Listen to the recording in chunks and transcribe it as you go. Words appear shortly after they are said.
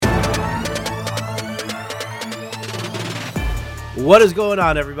What is going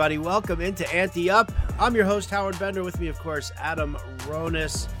on, everybody? Welcome into Ante Up. I'm your host, Howard Bender. With me, of course, Adam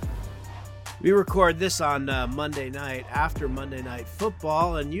Ronis. We record this on Monday night after Monday Night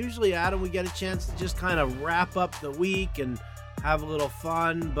Football, and usually, Adam, we get a chance to just kind of wrap up the week and have a little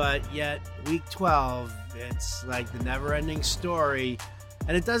fun, but yet week 12, it's like the never-ending story,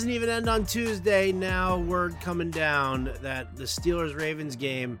 and it doesn't even end on Tuesday. Now, word coming down that the Steelers-Ravens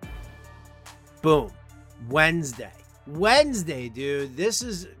game, boom, Wednesday, dude. This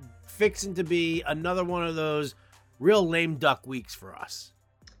is fixing to be another one of those real lame duck weeks for us.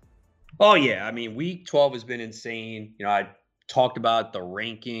 Oh, yeah. I mean, week 12 has been insane. You know, I talked about the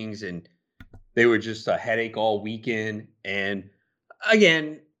rankings, and they were just a headache all weekend. And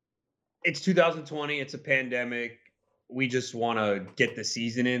again, it's 2020. It's a pandemic. We just want to get the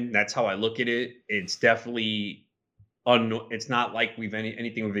season in. That's how I look at it. It's definitely it's not like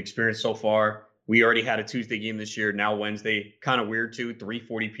anything we've experienced so far. We already had a Tuesday game this year. Now Wednesday, kind of weird too.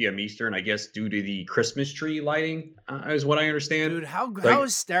 3:40 p.m. Eastern, I guess, due to the Christmas tree lighting, is what I understand. Dude, how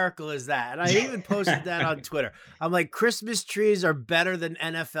hysterical is that? And I even posted that on Twitter. I'm like, Christmas trees are better than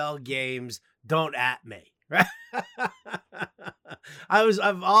NFL games. Don't at me, right?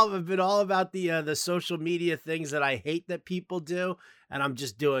 I've been all about the social media things that I hate that people do, and I'm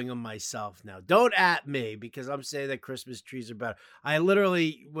just doing them myself now. Don't at me because I'm saying that Christmas trees are better. I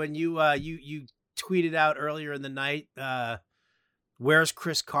literally, when you tweeted out earlier in the night, where's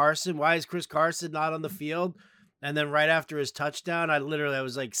Chris Carson? Why is Chris Carson not on the field? And then right after his touchdown, I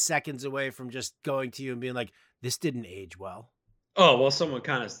was like seconds away from just going to you and being like, this didn't age well. Oh, well, someone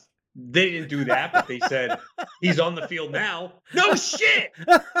they didn't do that, but they said he's on the field now. No shit.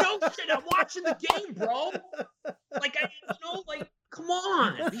 I'm watching the game, bro. Come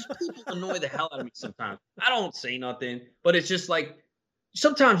on. These people annoy the hell out of me sometimes. I don't say nothing, but it's just like,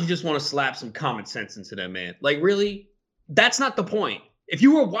 sometimes you just want to slap some common sense into them, man. Like, really? That's not the point. If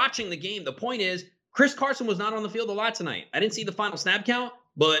you were watching the game, the point is Chris Carson was not on the field a lot tonight. I didn't see the final snap count,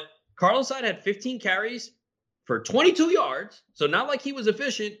 but Carlos Hyde had 15 carries for 22 yards, so not like he was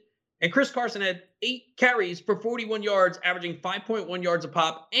efficient. And Chris Carson had 8 carries for 41 yards, averaging 5.1 yards a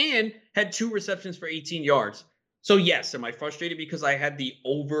pop, and had 2 receptions for 18 yards. So, yes, am I frustrated because I had the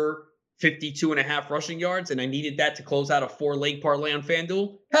over 52.5 rushing yards and I needed that to close out a 4-leg parlay on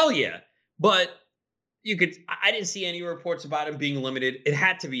FanDuel? Hell yeah. But I didn't see any reports about him being limited. It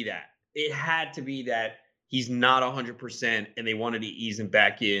had to be that. It had to be that he's not 100% and they wanted to ease him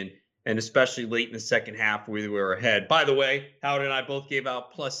back in. And especially late in the second half where we were ahead. By the way, Howard and I both gave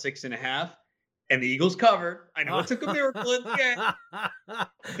out plus 6.5, and the Eagles covered. I know it took a miracle in the game.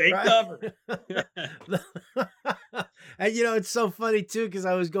 They covered. And it's so funny too because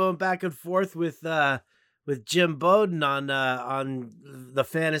I was going back and forth with Jim Bowden on the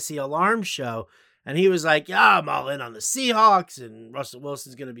Fantasy Alarm Show, and he was like, "Yeah, I'm all in on the Seahawks, and Russell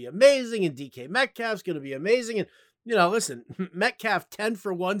Wilson's going to be amazing, and DK Metcalf's going to be amazing." And listen, Metcalf 10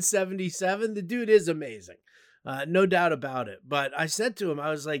 for 177. The dude is amazing. No doubt about it. But I said to him, I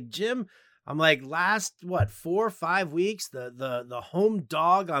was like, Jim, I'm like, last 4 or 5 weeks, the home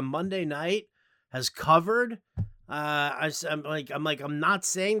dog on Monday night has covered. I'm not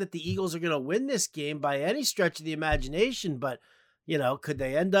saying that the Eagles are going to win this game by any stretch of the imagination, but could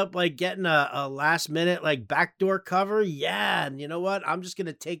they end up like getting a last minute like backdoor cover? Yeah. And you know what? I'm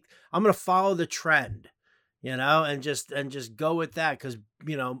going to follow the trend. And just go with that because,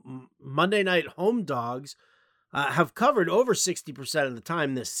 Monday night home dogs have covered over 60% of the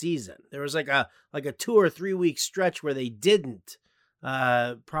time this season. There was like a 2 or 3 week stretch where they didn't,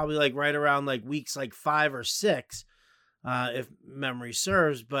 probably like right around like weeks like 5 or 6, if memory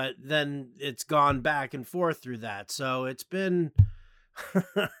serves, but then it's gone back and forth through that. So it's been,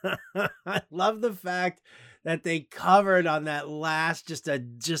 I love the fact that they covered on that last, just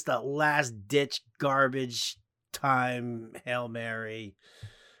a last ditch garbage time Hail Mary.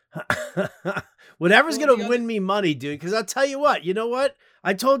 Whatever's gonna win me money, dude. Because I'll tell you what. You know what?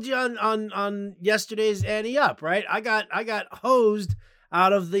 I told you on yesterday's Ante Up, right? I got hosed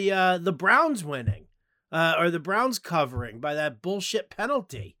out of the Browns winning, or the Browns covering by that bullshit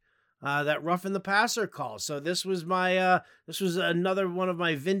penalty. That roughing the passer call. So this was another one of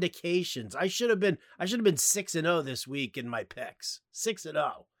my vindications. I should have been 6-0 this week in my picks.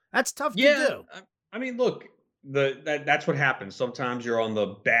 6-0. That's tough to do. I mean, look, that's what happens. Sometimes you're on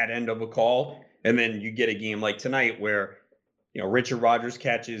the bad end of a call, and then you get a game like tonight where Richard Rodgers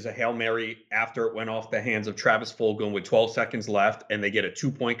catches a Hail Mary after it went off the hands of Travis Fulgham with 12 seconds left, and they get a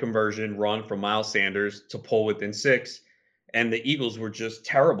 2-point conversion run from Miles Sanders to pull within 6. And the Eagles were just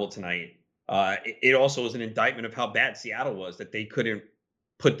terrible tonight. It also was an indictment of how bad Seattle was, that they couldn't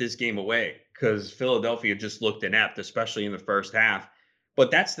put this game away. because Philadelphia just looked inept, especially in the first half. But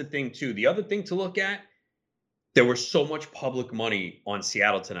that's the thing, too. The other thing to look at, there was so much public money on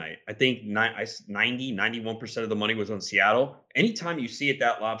Seattle tonight. I think 91% of the money was on Seattle. Anytime you see it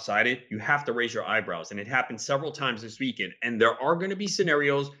that lopsided, you have to raise your eyebrows. And it happened several times this weekend. And there are going to be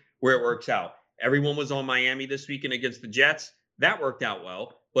scenarios where it works out. Everyone was on Miami this weekend against the Jets. That worked out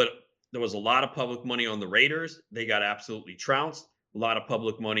well. But there was a lot of public money on the Raiders. They got absolutely trounced. A lot of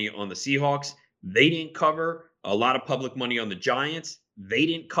public money on the Seahawks. They didn't cover. A lot of public money on the Giants. They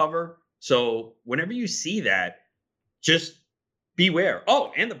didn't cover. So whenever you see that, just beware.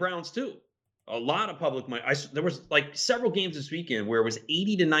 Oh, and the Browns too. A lot of public money. There was like several games this weekend where it was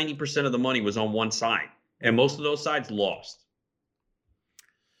 80 to 90% of the money was on one side, and most of those sides lost.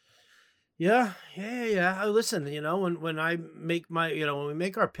 Yeah. Listen, when I make my, when we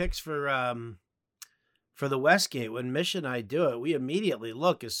make our picks for the Westgate, when Mish and I do it, we immediately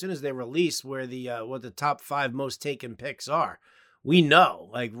look as soon as they release where the what the top 5 most taken picks are. We know,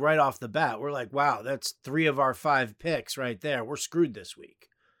 like right off the bat, we're like, wow, that's 3 of our 5 picks right there. We're screwed this week.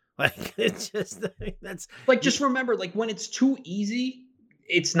 Like, it's just, that's like, just remember, like, when it's too easy,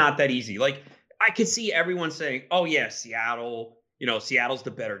 it's not that easy. Like, I could see everyone saying, oh, yeah, Seattle, Seattle's the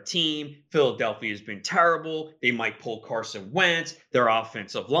better team. Philadelphia's been terrible. They might pull Carson Wentz, their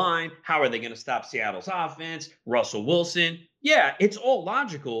offensive line. How are they going to stop Seattle's offense? Russell Wilson. Yeah, it's all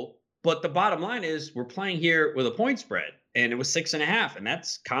logical. But the bottom line is we're playing here with a point spread. And it was 6.5, and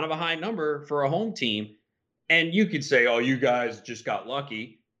that's kind of a high number for a home team. And you could say, oh, you guys just got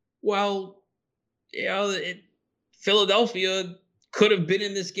lucky. Well, Philadelphia could have been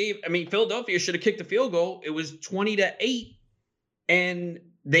in this game. I mean, Philadelphia should have kicked the field goal. It was 20-8, and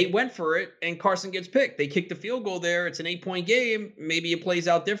they went for it, and Carson gets picked. They kicked the field goal there. It's an 8-point game. Maybe it plays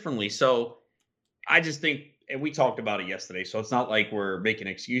out differently. So I just think, and we talked about it yesterday, so it's not like we're making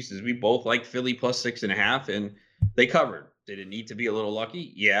excuses. We both like Philly plus 6.5, and they covered. Did it need to be a little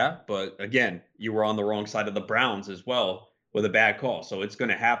lucky? Yeah. But again, you were on the wrong side of the Browns as well with a bad call. So it's going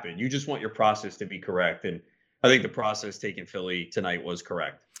to happen. You just want your process to be correct. And I think the process taking Philly tonight was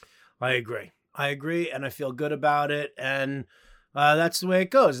correct. I agree. And I feel good about it. And that's the way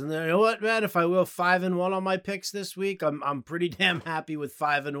it goes. And you know what, man? If I will 5-1 on my picks this week, I'm pretty damn happy with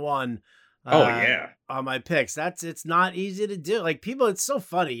 5-1. On my picks. It's not easy to do. Like, people, it's so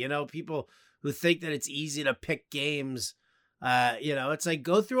funny, people who think that it's easy to pick games. It's like,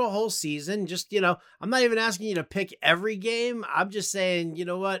 go through a whole season. Just, I'm not even asking you to pick every game. I'm just saying, you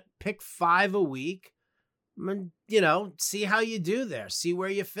know what? Pick 5 a week. See how you do there. See where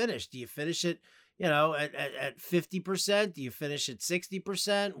you finish. Do you finish it, at 50%? Do you finish at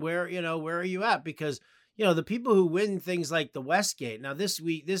 60%? Where are you at? Because, the people who win things like the Westgate. Now this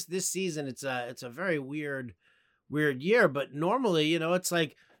week, this season, it's a very weird year, but normally, it's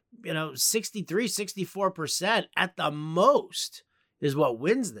like, 63, 64% at the most is what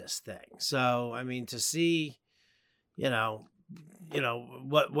wins this thing. So, I mean, to see, what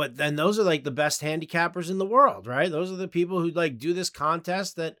then those are like the best handicappers in the world, right? Those are the people who like do this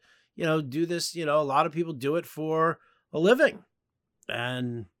contest that, do this, a lot of people do it for a living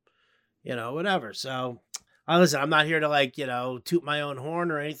and, whatever. So listen, I'm not here to like, toot my own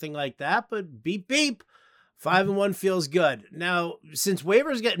horn or anything like that, but beep, beep. 5-1 feels good. Now, since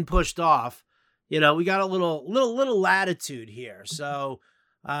waivers getting pushed off, we got a little latitude here. So,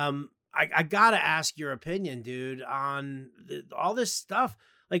 I gotta ask your opinion, dude, on all this stuff.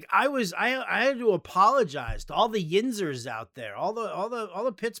 Like, I had to apologize to all the Yinzers out there, all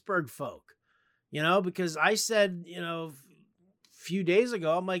the Pittsburgh folk, because I said, a few days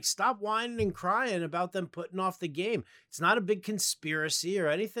ago, I'm like, stop whining and crying about them putting off the game. It's not a big conspiracy or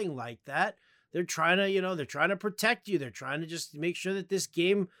anything like that. They're trying to protect you. They're trying to just make sure that this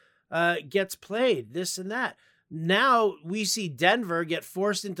game gets played, this and that. Now we see Denver get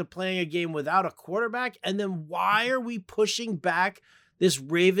forced into playing a game without a quarterback. And then why are we pushing back this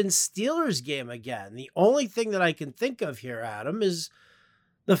Ravens-Steelers game again? The only thing that I can think of here, Adam, is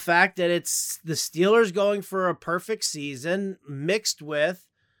the fact that it's the Steelers going for a perfect season mixed with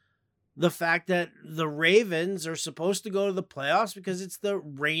the fact that the Ravens are supposed to go to the playoffs because it's the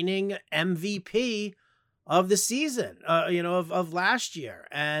reigning MVP of the season, of last year.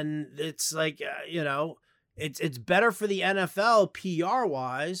 And it's like, it's better for the NFL PR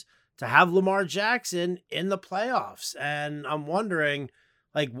wise to have Lamar Jackson in the playoffs. And I'm wondering,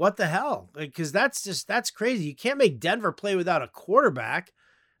 like, what the hell? Because that's crazy. You can't make Denver play without a quarterback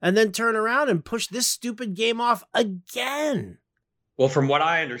and then turn around and push this stupid game off again. Well, from what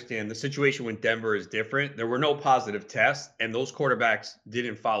I understand, the situation with Denver is different. There were no positive tests, and those quarterbacks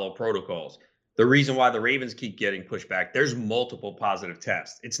didn't follow protocols. The reason why the Ravens keep getting pushed back, there's multiple positive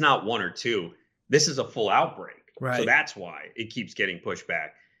tests. It's not one or two. This is a full outbreak. Right. So that's why it keeps getting pushed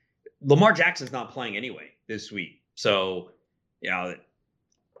back. Lamar Jackson's not playing anyway this week. So,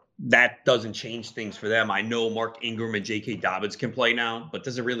 that doesn't change things for them. I know Mark Ingram and J.K. Dobbins can play now, but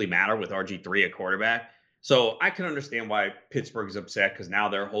does it really matter with RG3 at quarterback? So I can understand why Pittsburgh is upset because now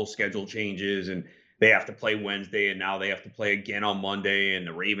their whole schedule changes and they have to play Wednesday and now they have to play again on Monday, and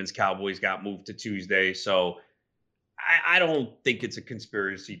the Ravens-Cowboys got moved to Tuesday. So I don't think it's a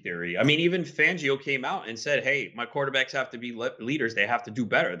conspiracy theory. I mean, even Fangio came out and said, hey, my quarterbacks have to be leaders. They have to do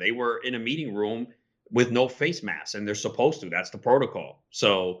better. They were in a meeting room with no face masks, and they're supposed to. That's the protocol.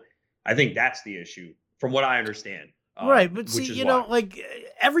 So I think that's the issue, from what I understand. Right, but see, like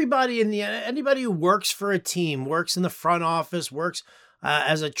everybody anybody who works for a team, works in the front office, works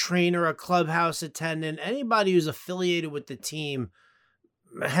as a trainer, a clubhouse attendant, anybody who's affiliated with the team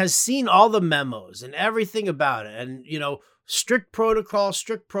has seen all the memos and everything about it. And, strict protocol,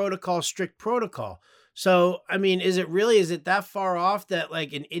 strict protocol, strict protocol. So, I mean, is it that far off that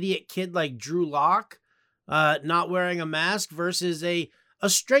like an idiot kid like Drew Lock not wearing a mask versus a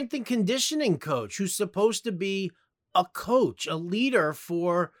strength and conditioning coach who's supposed to be a coach, a leader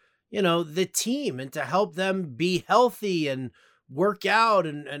for, the team and to help them be healthy and work out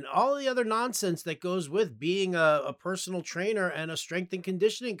and all the other nonsense that goes with being a personal trainer and a strength and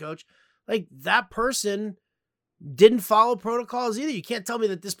conditioning coach. Like, that person didn't follow protocols either. You can't tell me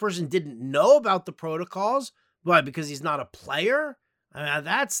that this person didn't know about the protocols. Why? Because he's not a player? I mean,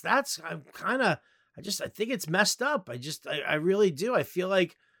 I think it's messed up. I really do. I feel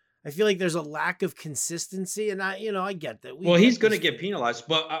like there's a lack of consistency, and I get that. He's going to get penalized,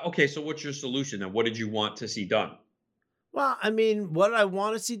 but okay. So what's your solution then? What did you want to see done? Well, I mean, what I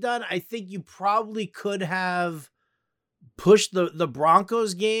want to see done, I think you probably could have pushed the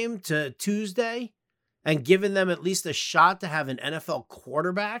Broncos game to Tuesday and given them at least a shot to have an NFL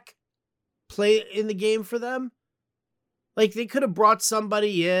quarterback play in the game for them. Like, they could have brought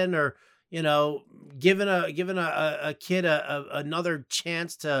somebody in or, given a kid another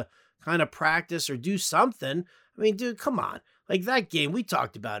chance to kind of practice or do something. I mean, dude, come on. Like, that game, we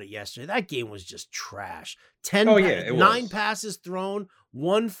talked about it yesterday. That game was just trash. 9 passes thrown,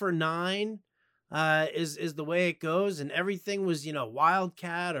 1 for 9 is the way it goes. And everything was,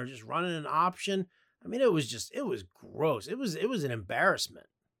 wildcat or just running an option. I mean, it was gross. It was an embarrassment.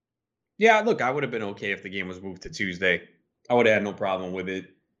 Yeah, look, I would have been okay if the game was moved to Tuesday. I would have had no problem with it.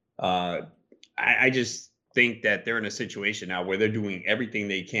 I just think that they're in a situation now where they're doing everything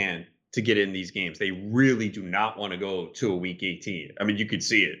they can to get in these games. They really do not want to go to a week 18. I mean, you could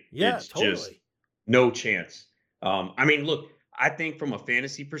see it. Yeah, it's totally. Just no chance. I mean, look, I think from a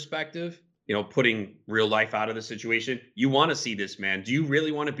fantasy perspective, putting real life out of the situation, you want to see this, man. Do you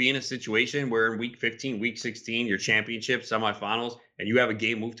really want to be in a situation where in week 15, week 16, your championship semifinals, and you have a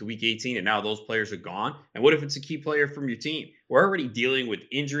game moved to week 18 and now those players are gone? And what if it's a key player from your team? We're already dealing with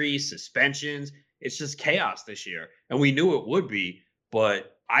injuries, suspensions. It's just chaos this year. And we knew it would be,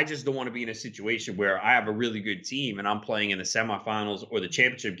 but I just don't want to be in a situation where I have a really good team and I'm playing in the semifinals or the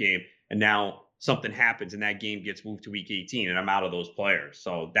championship game, and now something happens and that game gets moved to week 18 and I'm out of those players.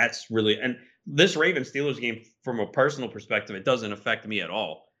 So that's really, and this Ravens Steelers game, from a personal perspective, it doesn't affect me at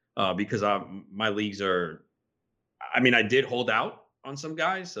all because my leagues are, I mean, I did hold out on some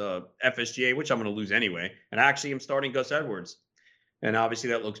guys, FSGA, which I'm going to lose anyway. And I actually am starting Gus Edwards. And obviously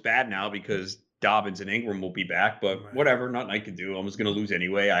that looks bad now because Dobbins and Ingram will be back, but whatever, nothing I can do. I was going to lose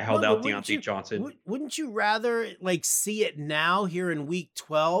anyway. I held out Deontay Johnson. Wouldn't you rather see it now here in week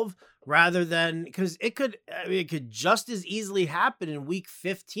 12 rather than, because it could just as easily happen in week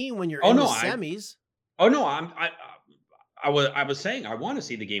 15 when you're in the semis. I was saying I want to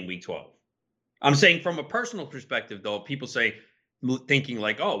see the game week 12. I'm saying from a personal perspective, though, people thinking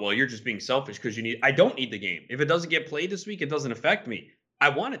like, oh, well, you're just being selfish because I don't need the game. If it doesn't get played this week, it doesn't affect me. I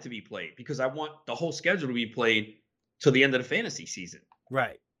want it to be played because I want the whole schedule to be played till the end of the fantasy season.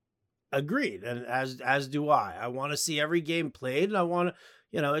 Right. Agreed. And as do I. I want to see every game played, and I want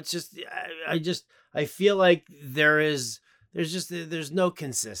to, it's just, I feel like there's no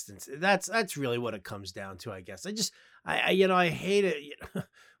consistency. That's really what it comes down to, I guess. I hate it.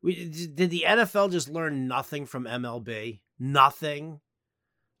 Did the NFL just learn nothing from MLB? Nothing.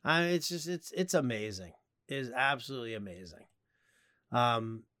 It's amazing. It is absolutely amazing.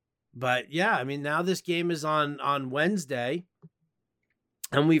 But yeah, I mean, now this game is on Wednesday,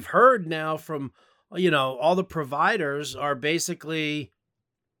 and we've heard now from, all the providers are basically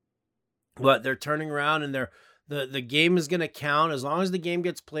they're turning around and the game is going to count as long as the game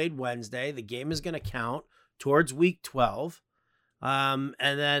gets played Wednesday. The game is going to count towards week 12. And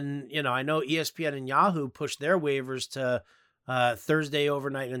then, I know ESPN and Yahoo pushed their waivers to Thursday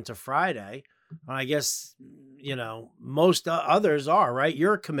overnight into Friday. I guess, most others are, right?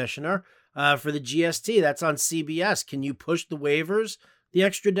 You're a commissioner for the GST. That's on CBS. Can you push the waivers the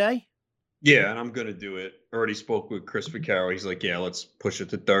extra day? Yeah, and I'm going to do it. Already spoke with Chris Vaccaro. He's like, yeah, let's push it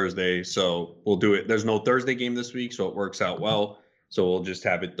to Thursday. So we'll do it. There's no Thursday game this week, so it works out well. So we'll just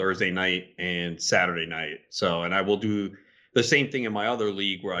have it Thursday night and Saturday night. So, and I will do the same thing in my other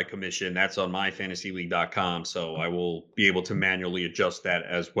league where I commission. That's on myfantasyleague.com. So I will be able to manually adjust that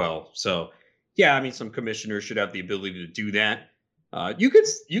as well. So, yeah, I mean, some commissioners should have the ability to do that. You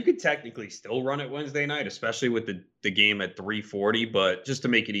could technically still run it Wednesday night, especially with the game at 3:40. But just to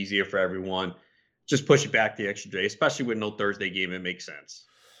make it easier for everyone, just push it back the extra day, especially with no Thursday game. It makes sense.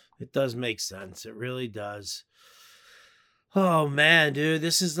 It does make sense. It really does. Oh man, dude,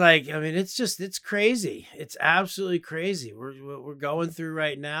 this is it's crazy. It's absolutely crazy. What we're going through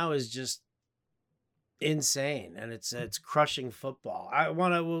right now is just insane, and it's crushing football.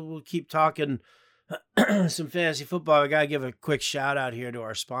 We'll keep talking some fantasy football. I gotta give a quick shout out here to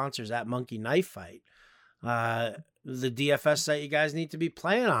our sponsors at Monkey Knife Fight, the DFS site you guys need to be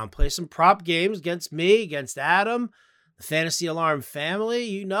playing on. Play some prop games against me, against Adam, the Fantasy Alarm family.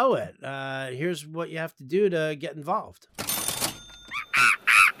 You know it. Here's what you have to do to get involved.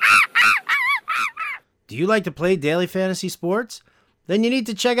 Do you like to play daily fantasy sports? Then you need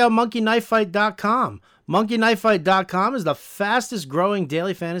to check out monkeyknifefight.com. monkeyknifefight.com is the fastest growing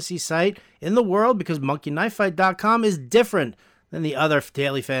daily fantasy site in the world because monkeyknifefight.com is different than the other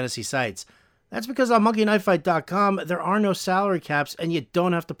daily fantasy sites. That's because on monkeyknifefight.com there are no salary caps and you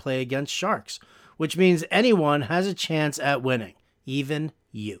don't have to play against sharks, which means anyone has a chance at winning. Even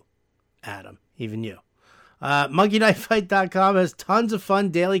you, Adam, even you. monkeyknifefight.com has tons of fun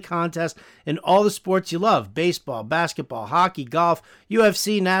daily contests in all the sports you love: baseball, basketball, hockey, golf,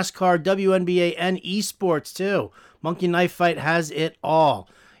 UFC, NASCAR, WNBA, and esports too. Monkey Knife Fight has it all.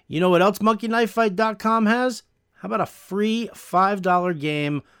 You know what else monkeyknifefight.com has? How about a free $5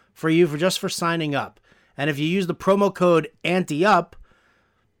 game for you for signing up? And if you use the promo code ANTEUP,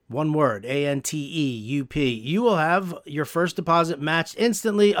 one word, ANTEUP, you will have your first deposit matched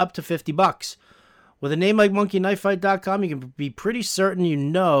instantly up to $50. With a name like monkeyknifefight.com, you can be pretty certain you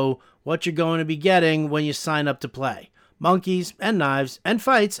know what you're going to be getting when you sign up to play. Monkeys and knives and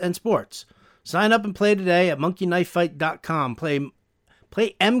fights and sports. Sign up and play today at monkeyknifefight.com. Play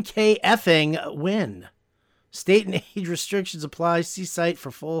MKFing win. State and age restrictions apply. See site for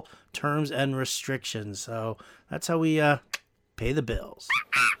full terms and restrictions. So that's how we pay the bills.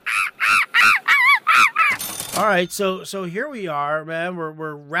 All right, so here we are, man.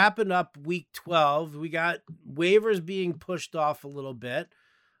 We're wrapping up week 12. We got waivers being pushed off a little bit.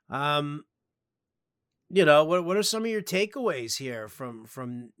 What are some of your takeaways here from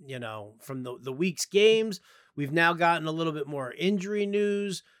the week's games? We've now gotten a little bit more injury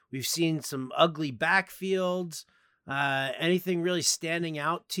news. We've seen some ugly backfields. Anything really standing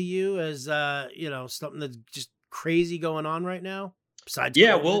out to you as something that's just crazy going on right now? Besides,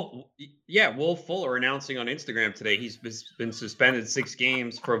 Will Fuller announcing on Instagram today he's been suspended 6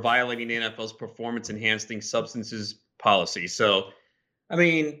 games for violating the NFL's performance-enhancing substances policy. So, I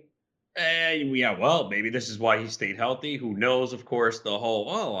mean, maybe this is why he stayed healthy. Who knows? Of course, the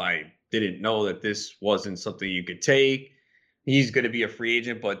whole, I didn't know that this wasn't something you could take. He's going to be a free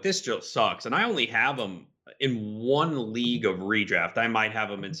agent, but this just sucks. And I only have him in one league of redraft. I might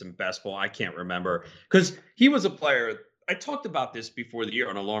have him in some best ball. I can't remember because he was a player. I talked about this before the year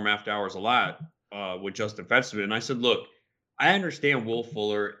on Alarm After Hours a lot with Justin Fetchman. And I said, look, I understand Will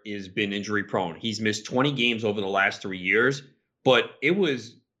Fuller has been injury prone. He's missed 20 games over the last 3 years, but it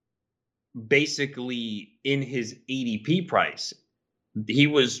was basically in his ADP price. He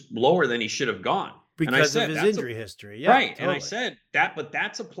was lower than he should have gone. Because of his injury history. Yeah, right. Totally. And I said that, but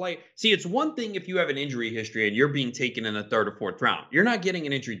that's a play. See, it's one thing if you have an injury history and you're being taken in the 3rd or 4th round. You're not getting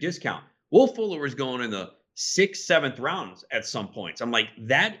an injury discount. Will Fuller was going in the 6th, 7th rounds at some points. I'm like,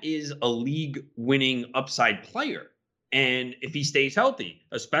 that is a league-winning upside player. And if he stays healthy,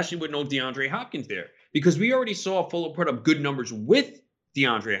 especially with no DeAndre Hopkins there, because we already saw Fuller put up good numbers with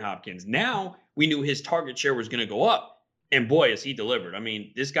DeAndre Hopkins. Now we knew his target share was going to go up. And boy, has he delivered. I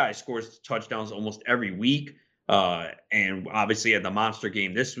mean, this guy scores touchdowns almost every week. And obviously had the monster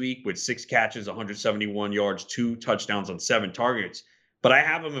game this week with 6 catches, 171 yards, 2 touchdowns on 7 targets. But I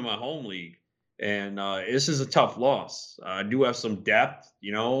have him in my home league. And this is a tough loss. I do have some depth,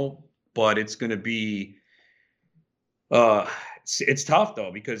 but it's going to be It's tough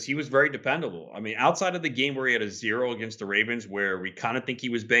though because he was very dependable. I mean, outside of the game where he had a 0 against the Ravens, where we kind of think he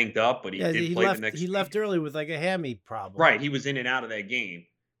was banged up, but he Yeah, did play the next he left week. early with like a hammy problem. Right, he was in and out of that game.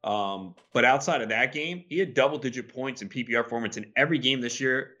 But outside of that game, he had double-digit points in PPR formats in every game this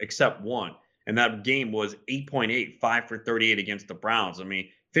year except one, and that game was 8.8, 5 for 38 against the Browns. I mean,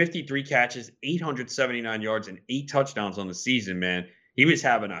 53 catches, 879 yards, and 8 touchdowns on the season. Man, he was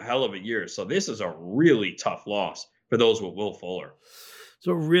having a hell of a year. So this is a really tough loss for those with Will Fuller.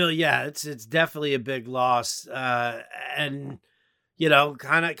 So really, yeah, it's definitely a big loss, and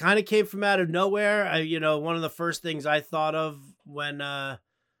kind of came from out of nowhere. One of the first things I thought of when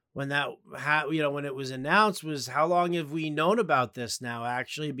when it was announced was how long have we known about this now?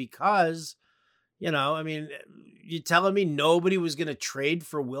 Actually, because I mean, you telling me nobody was going to trade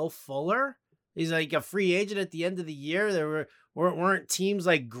for Will Fuller? He's like a free agent at the end of the year. There weren't teams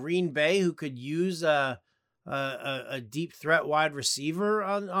like Green Bay who could use a deep threat wide receiver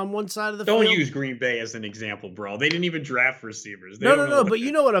on one side of the field. Don't use Green Bay as an example, bro. They didn't even draft receivers. No. But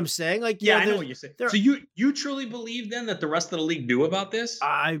you know what I'm saying? Like, I know what you're saying. So you truly believe then that the rest of the league knew about this?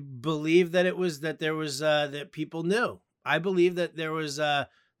 I believe that there was that people knew. I believe that there was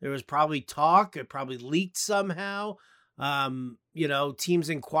probably talk. It probably leaked somehow. Teams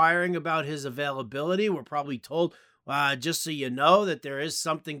inquiring about his availability were probably told, just so you know that there is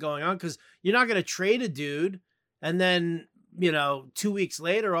something going on, because you're not going to trade a dude and then, 2 weeks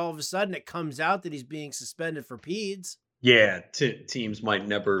later, all of a sudden it comes out that he's being suspended for PEDS. Yeah, teams might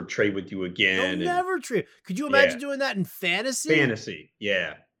never trade with you again. They'll never trade. Could you imagine doing that in fantasy? Fantasy,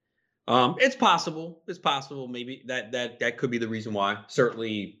 yeah. It's possible. It's possible. Maybe that could be the reason why.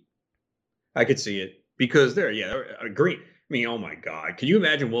 Certainly, I could see it because they're Green. I mean, oh my God, can you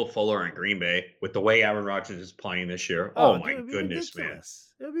imagine Will Fuller in Green Bay with the way Aaron Rodgers is playing this year? Oh my goodness, man,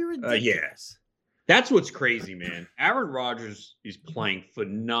 it would be ridiculous. That's what's crazy, man. Aaron Rodgers is playing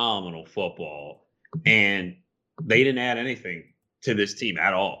phenomenal football, and they didn't add anything to this team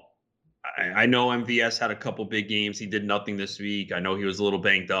at all. I know MVS had a couple big games. He did nothing this week. I know he was a little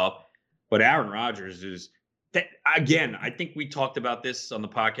banged up. But Aaron Rodgers is that again. I think we talked about this on the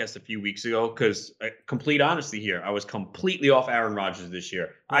podcast a few weeks ago because, complete honesty here, I was completely off Aaron Rodgers this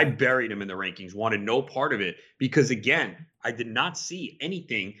year. I buried him in the rankings, wanted no part of it because, again, I did not see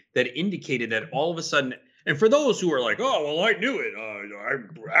anything that indicated that all of a sudden. And for those who are like, oh, well, I knew it.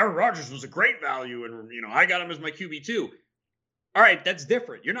 Aaron Rodgers was a great value, and I got him as my QB2. All right, that's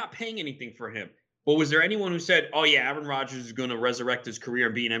different. You're not paying anything for him. But was there anyone who said, oh, yeah, Aaron Rodgers is going to resurrect his career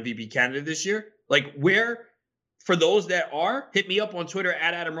and be an MVP candidate this year? Like, where, for those that are, hit me up on Twitter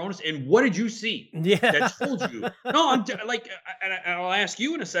at Adam Ronis. And what did you see that told you? No, and I'll ask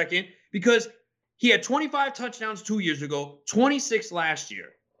you in a second, because he had 25 touchdowns 2 years ago, 26 last year.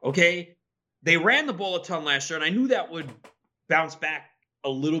 Okay. They ran the ball a ton last year, and I knew that would bounce back a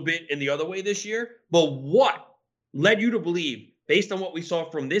little bit in the other way this year. But what led you to believe, based on what we saw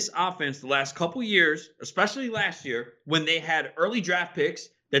from this offense the last couple years, especially last year, when they had early draft picks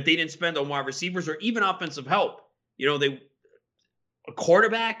that they didn't spend on wide receivers or even offensive help? A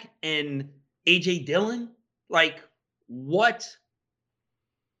quarterback and A.J. Dillon? Like, what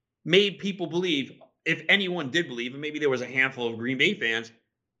made people believe, if anyone did believe, and maybe there was a handful of Green Bay fans,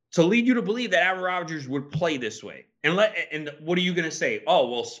 to lead you to believe that Aaron Rodgers would play this way? And what are you going to say? Oh,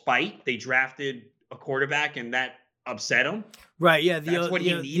 well, spite. They drafted a quarterback and that upset him? Right, yeah. That's what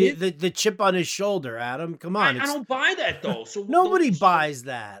he needed? The chip on his shoulder, Adam. Come on. I don't buy that, though. So nobody buys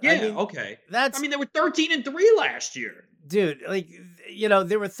that. Yeah, okay. They were 13-3 last year. Dude,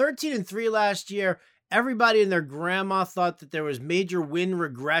 they were 13-3 last year. Everybody and their grandma thought that there was major win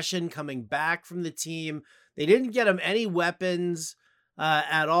regression coming back from the team. They didn't get him any weapons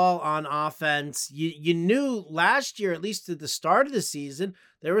at all on offense. You knew last year, at least at the start of the season,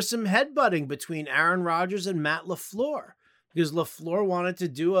 there was some headbutting between Aaron Rodgers and Matt LaFleur, because LaFleur wanted to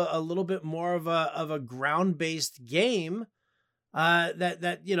do a little bit more of a ground-based game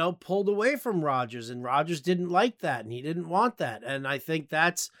that pulled away from Rodgers, and Rodgers didn't like that, and he didn't want that. And I think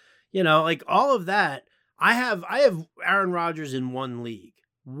that's, all of that. I have Aaron Rodgers in one league,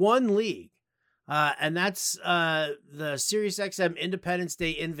 and that's the SiriusXM Independence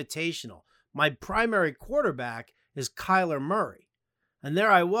Day Invitational. My primary quarterback is Kyler Murray. And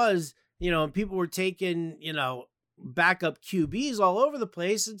there I was, and people were taking, backup QBs all over the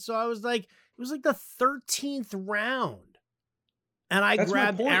place. And so I was like, it was like the 13th round. And I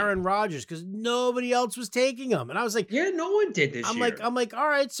grabbed Aaron Rodgers because nobody else was taking him. And I was like, yeah, no one did this year. I'm like, all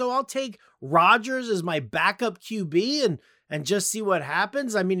right, so I'll take Rodgers as my backup QB and just see what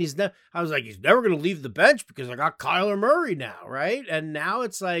happens. I mean, he's never going to leave the bench because I got Kyler Murray now, right? And now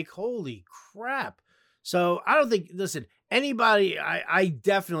it's like, holy crap. So I don't think, listen, anybody, I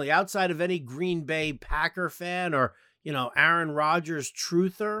definitely, outside of any Green Bay Packer fan or, Aaron Rodgers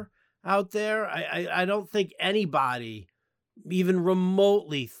truther out there, I don't think anybody even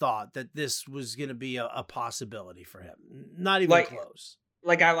remotely thought that this was going to be a possibility for him. Not even close.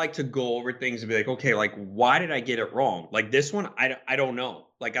 Like, I like to go over things and be like, okay, like, why did I get it wrong? Like this one, I don't know.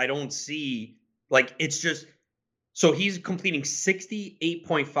 Like, I don't see, like, it's just, so he's completing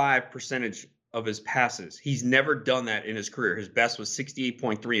 68.5% of his passes. He's never done that in his career. His best was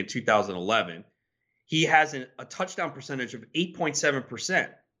 68.3 in 2011. He has a touchdown percentage of 8.7%.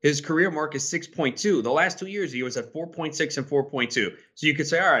 His career mark is 6.2. The last 2 years, he was at 4.6 and 4.2. So you could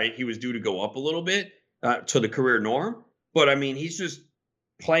say, all right, he was due to go up a little bit to the career norm. But I mean, he's just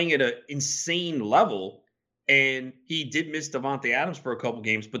playing at an insane level. And he did miss Davante Adams for a couple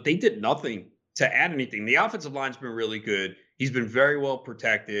games, but they did nothing to add anything. The offensive line's been really good. He's been very well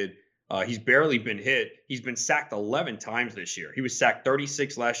protected. He's barely been hit. He's been sacked 11 times this year. He was sacked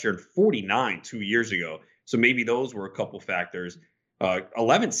 36 last year and 49 2 years ago. So maybe those were a couple factors.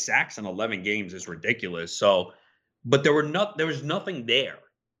 11 sacks in 11 games is ridiculous. So, but there was nothing there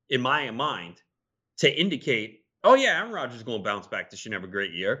in my mind to indicate, oh yeah, Aaron Rodgers is going to bounce back this year and have a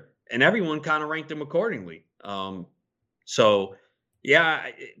great year. And everyone kind of ranked him accordingly. So yeah,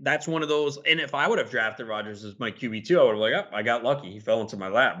 that's one of those. And if I would have drafted Rodgers as my QB2, I would have like, oh, I got lucky. He fell into my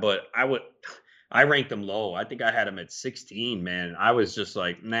lap. But I ranked him low. I think I had him at 16, man. I was just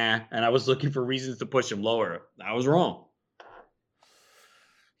like, nah. And I was looking for reasons to push him lower. I was wrong.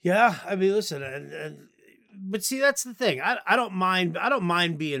 Yeah, I mean, listen, but see, that's the thing. I don't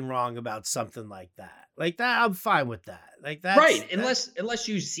mind being wrong about something like that. Like that, I'm fine with that. Like that, right? Unless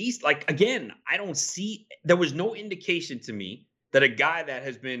you see, like, again, I don't see. There was no indication to me that a guy that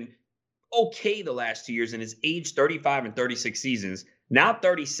has been okay the last 2 years and is age 35 and 36 seasons, now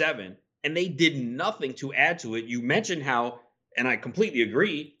 37, and they did nothing to add to it. You mentioned how, and I completely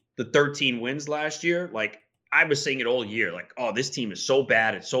agree, the 13 wins last year, like I was saying it all year, like, oh, this team is so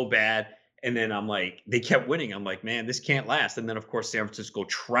bad. It's so bad. And then I'm like, they kept winning. I'm like, man, this can't last. And then, of course, San Francisco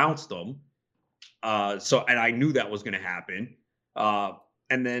trounced them. And I knew that was going to happen.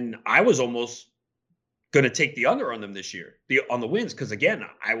 And then I was almost going to take the under on them this year, on the wins. Because again,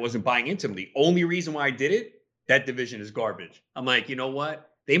 I wasn't buying into them. The only reason why I did it, that division is garbage. I'm like, you know what?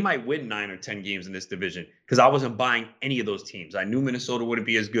 They might win 9 or 10 games in this division because I wasn't buying any of those teams. I knew Minnesota wouldn't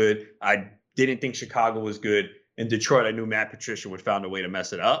be as good. I didn't think Chicago was good. In Detroit, I knew Matt Patricia would find a way to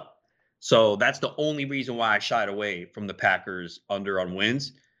mess it up. So that's the only reason why I shied away from the Packers under on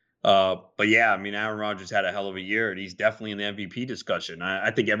wins. But yeah, I mean, Aaron Rodgers had a hell of a year, and he's definitely in the MVP discussion. I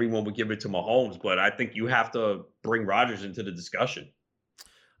think everyone would give it to Mahomes, but I think you have to bring Rodgers into the discussion.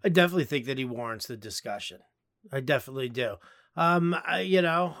 I definitely think that he warrants the discussion. I definitely do.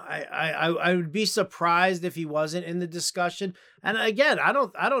 I would be surprised if he wasn't in the discussion. And again, I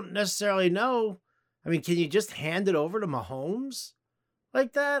don't necessarily know. I mean, can you just hand it over to Mahomes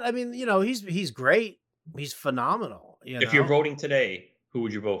like that? I mean, he's great. He's phenomenal. If you're voting today, who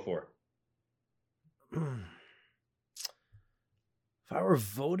would you vote for? If I were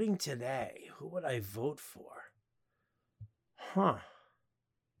voting today, who would I vote for? Huh.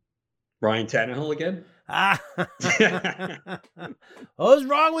 Ryan Tannehill again? What was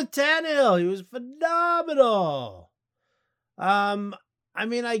wrong with Tannehill? He was phenomenal. I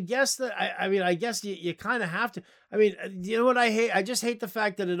mean, I guess you kind of have to. I mean, you know what I hate? I just hate the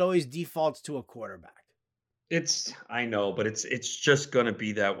fact that it always defaults to a quarterback. I know, but it's just going to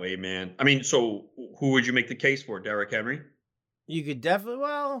be that way, man. I mean, so who would you make the case for? Derrick Henry? You could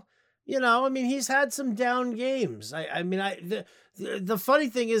definitely, he's had some down games. The funny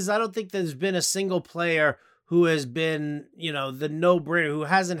thing is, I don't think there's been a single player who has been, the no-brainer, who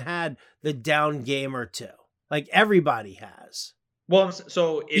hasn't had the down game or two. Like everybody has. Well,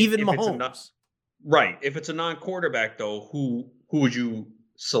 so even Mahomes. Right. If it's a non-quarterback, though, who would you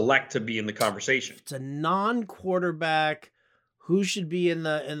select to be in the conversation? If it's a non-quarterback, who should be in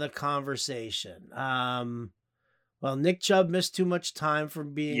the conversation? Well, Nick Chubb missed too much time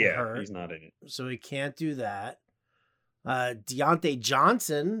from being hurt. He's not in it. So he can't do that. Deontay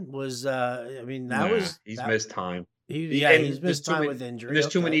Johnson was, he's missed time. He's missed time with injury. There's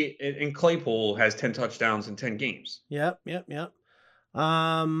too many, and Claypool has 10 touchdowns in 10 games. Yep.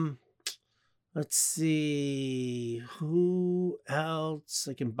 Let's see who else.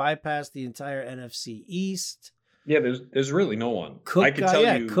 I can bypass the entire NFC East. Yeah, there's really no one. Cook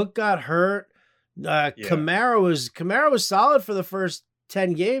got hurt. Kamara was solid for the first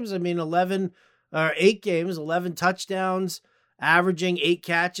 10 games. I mean, 8 games, 11 touchdowns, averaging 8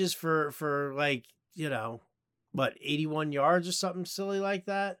 catches for 81 yards or something silly like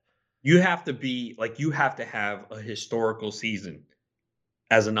that. You have to be like you have to have a historical season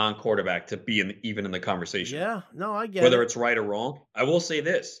as a non-quarterback to be even in the conversation. Yeah, no, I get Whether it. it's right or wrong, I will say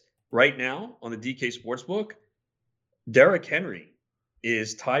this right now on the DK Sportsbook, Derrick Henry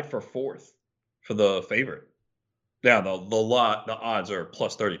is tied for fourth for the favorite. Yeah, the odds are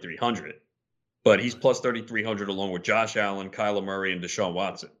plus 3,300, but he's plus 3,300 along with Josh Allen, Kyler Murray, and Deshaun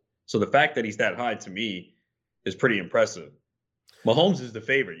Watson. So the fact that he's that high to me is pretty impressive. Mahomes is the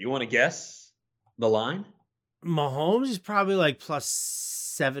favorite. You want to guess the line? Mahomes is probably like plus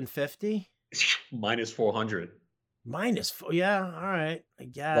 750. Minus 400. -4. Yeah, all right. I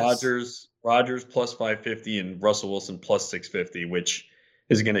guess. Rodgers plus 550 and Russell Wilson plus 650, which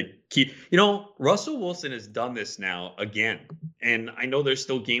is going to keep. Russell Wilson has done this now again. And I know there's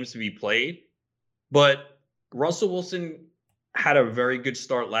still games to be played, but Russell Wilson had a very good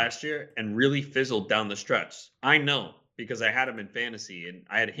start last year and really fizzled down the stretch. I know because I had him in fantasy and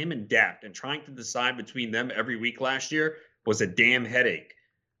I had him in Dak, and trying to decide between them every week last year was a damn headache.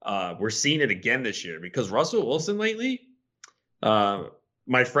 We're seeing it again this year because Russell Wilson lately,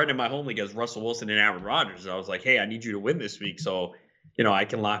 my friend in my home league has Russell Wilson and Aaron Rodgers. I was like, hey, I need you to win this week so, I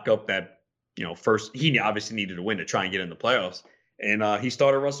can lock up that, first. He obviously needed to win to try and get in the playoffs. And he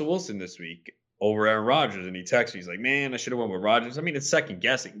started Russell Wilson this week over Aaron Rodgers. And he texted me, he's like, man, I should have went with Rodgers. I mean, it's second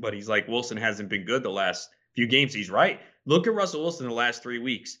guessing, but he's like, Wilson hasn't been good the last few games. He's right. Look at Russell Wilson in the last 3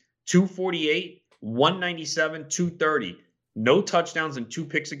 weeks, 248, 197, 230. No touchdowns and 2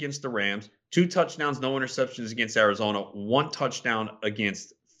 picks against the Rams, 2 touchdowns, no interceptions against Arizona, 1 touchdown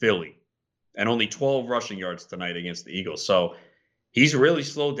against Philly, and only 12 rushing yards tonight against the Eagles. So he's really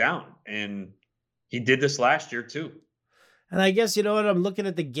slowed down, and he did this last year too. And I guess, I'm looking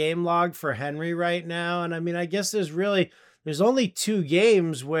at the game log for Henry right now. And I mean, I guess there's only 2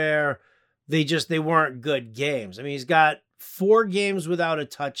 games where they weren't good games. I mean, he's got 4 games without a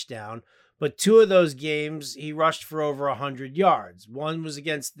touchdown, but 2 of those games he rushed for over 100 yards. One was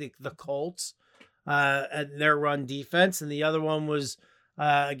against the Colts and their run defense, and the other one was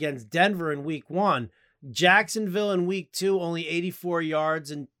against Denver in week 1. Jacksonville in week 2, only 84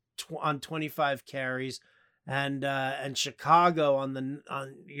 yards on 25 carries, and Chicago on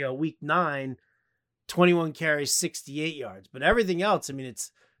week 9, 21 carries, 68 yards. But everything else, I mean,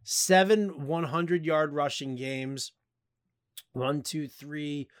 it's 7 100-yard rushing games, 1, 2,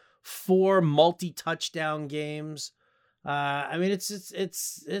 3, 4 multi-touchdown games. I mean,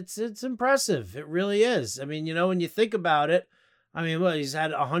 it's impressive. It really is. I mean, when you think about it, I mean, he's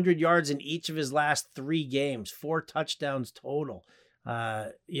had 100 yards in each of his last 3 games, 4 touchdowns total,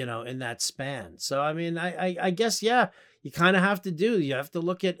 in that span. So, I mean, I guess, yeah, you kind of have to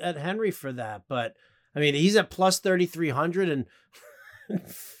look at Henry for that. But I mean, he's at plus 3,300 and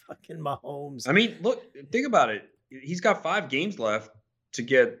fucking Mahomes. I mean, look, think about it. He's got 5 games left to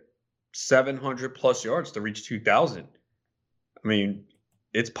get 700 plus yards to reach 2,000. I mean,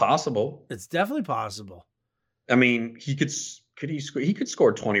 it's possible. It's definitely possible. I mean, he could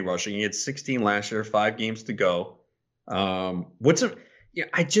score 20 rushing. He had 16 last year, 5 games to go. I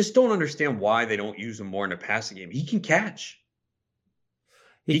just don't understand why they don't use him more in the passing game. He can catch.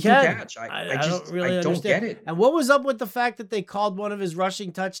 He can catch. I don't get it. And what was up with the fact that they called one of his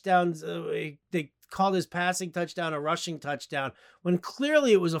rushing touchdowns? They called his passing touchdown a rushing touchdown when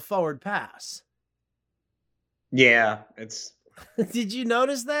clearly it was a forward pass. Yeah, it's. Did you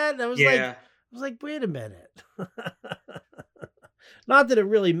notice that? I was like, wait a minute. Not that it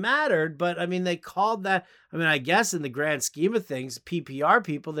really mattered, but I mean, they called that. I mean, I guess in the grand scheme of things, PPR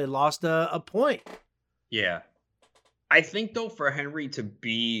people, they lost a point. Yeah. I think, though, for Henry to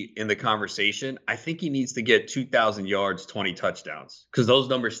be in the conversation, I think he needs to get 2,000 yards, 20 touchdowns, because those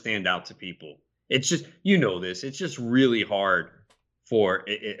numbers stand out to people. It's just, this, it's just really hard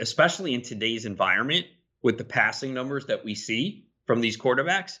especially in today's environment with the passing numbers that we see from these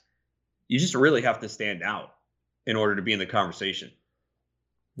quarterbacks. You just really have to stand out in order to be in the conversation.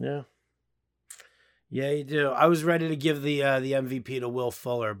 Yeah. Yeah, you do. I was ready to give the MVP to Will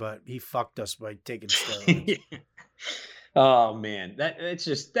Fuller, but he fucked us by taking steroids. Oh man, that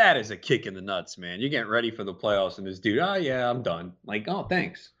is a kick in the nuts, man. You're getting ready for the playoffs, and this dude, oh yeah, I'm done. Like, oh,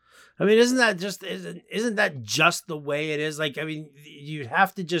 thanks. I mean, isn't that just the way it is? Like, I mean, you'd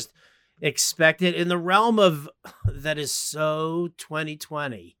have to just expect it in the realm of that is so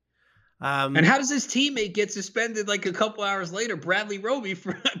 2020. And how does his teammate get suspended like a couple hours later, Bradley Roby,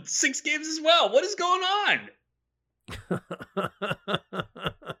 for 6 games as well? What is going on?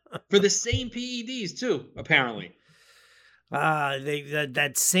 For the same PEDs too, apparently.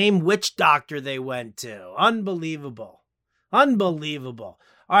 That same witch doctor they went to. Unbelievable.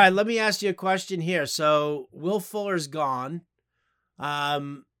 All right, let me ask you a question here. So Will Fuller's gone.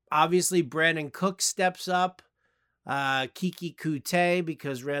 obviously Brandon Cook steps up. Kiki Kute,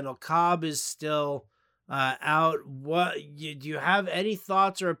 because Randall Cobb is still out. Do you have any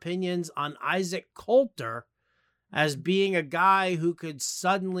thoughts or opinions on Isaac Coulter as being a guy who could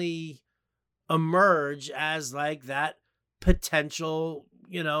suddenly emerge as like that potential,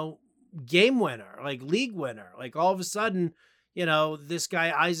 game winner, like league winner? Like all of a sudden, this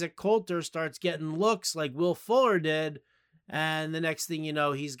guy Isaac Coulter starts getting looks like Will Fuller did, and the next thing you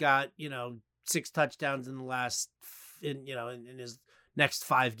know, he's got 6 touchdowns in the in his next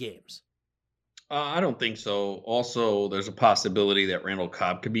 5 games. I don't think so. Also, there's a possibility that Randall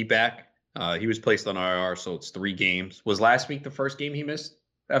Cobb could be back. He was placed on IR, so it's 3 games. Was last week the first game he missed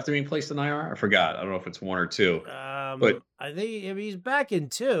after being placed on IR? I forgot. I don't know if it's 1 or 2. But I think he's back in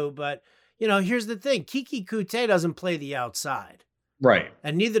 2. But here's the thing: Kiki Kute doesn't play the outside, right,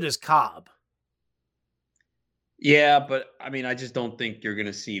 and neither does Cobb. Yeah, but I mean, I just don't think you're going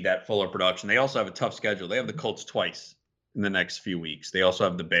to see that Fuller production. They also have a tough schedule. They have the Colts twice in the next few weeks. They also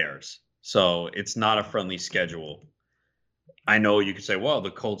have the Bears. So it's not a friendly schedule. I know you could say, well, the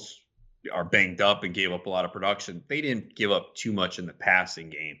Colts are banged up and gave up a lot of production. They didn't give up too much in the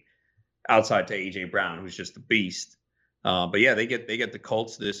passing game outside to A.J. Brown, who's just a beast. But yeah, they get the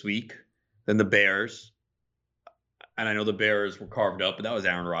Colts this week, then the Bears. And I know the Bears were carved up, but that was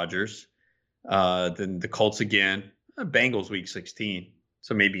Aaron Rodgers. Then the Colts again, Bengals week 16.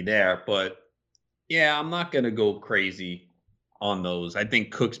 So maybe there, but yeah, I'm not going to go crazy on those. I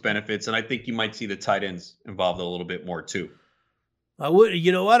think Cook's benefits, and I think you might see the tight ends involved a little bit more too. I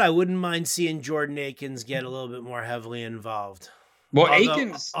wouldn't mind seeing Jordan Akins get a little bit more heavily involved. Well,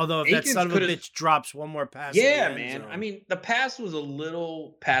 although if that son of a bitch drops one more pass. Yeah, man. I mean, the pass was a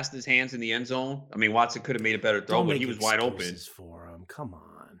little past his hands in the end zone. I mean, Watson could have made a better throw, but he was wide open. For him. Come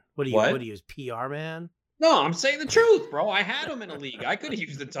on. What are you, his PR man? No, I'm saying the truth, bro. I had him in a league. I could have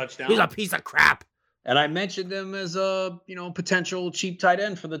used the touchdown. He's a piece of crap. And I mentioned him as a, potential cheap tight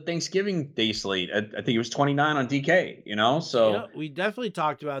end for the Thanksgiving Day slate. I think he was 29 on DK, so. We definitely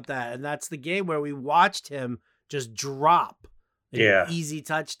talked about that. And that's the game where we watched him just drop an easy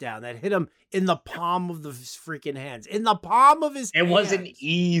touchdown that hit him in the palm of the freaking hands. In the palm of his hands. It wasn't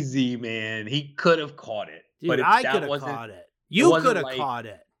easy, man. He could have caught it. Dude, but I could have caught it. You could have caught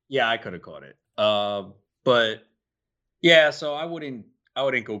it. Yeah, I could have caught it. But yeah, so I wouldn't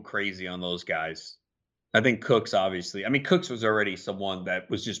go crazy on those guys. I think Cooks, obviously. I mean, Cooks was already someone that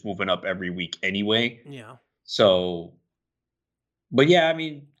was just moving up every week anyway. Yeah. So, but yeah, I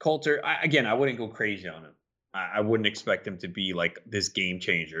mean, Coulter, I wouldn't go crazy on him. I wouldn't expect him to be like this game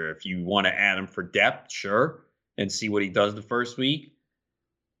changer. If you want to add him for depth, sure, and see what he does the first week.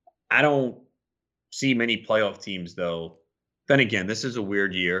 I don't see many playoff teams, though. Then again, this is a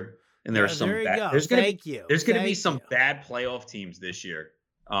weird year. And there's some bad, there's going to be some bad playoff teams this year.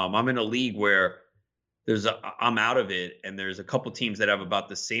 I'm in a league where I'm out of it, and there's a couple teams that have about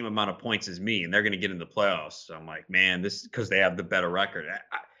the same amount of points as me, and they're going to get in the playoffs. So I'm like, man, this because they have the better record.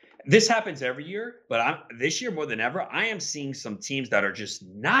 This happens every year, but this year more than ever, I am seeing some teams that are just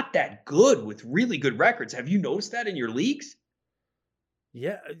not that good with really good records. Have you noticed that in your leagues?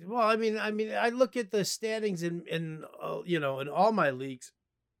 Yeah, well, I mean, I look at the standings in all my leagues,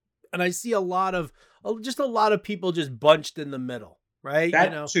 and I see a lot of people just bunched in the middle, right?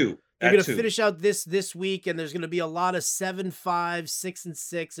 Too. They're going to finish out this week, and there's going to be a lot of 7-5,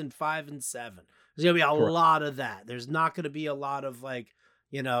 6-6, and 5-7. There's going to be a lot of that. There's not going to be a lot of 10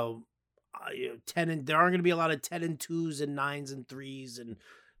 and there aren't going to be a lot of 10 and 2s and 9s and 3s,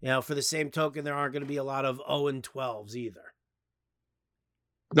 and for the same token, there aren't going to be a lot of 0 and 12s either.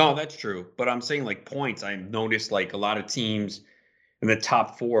 No, that's true. But I'm saying points. I've noticed a lot of teams in the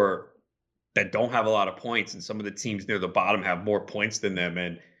top 4 that don't have a lot of points, and some of the teams near the bottom have more points than them.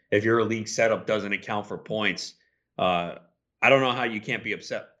 And if your league setup doesn't account for points, I don't know how you can't be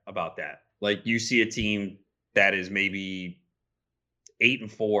upset about that. You see a team that is maybe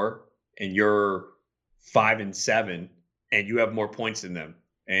 8-4 and you're 5-7 and you have more points than them,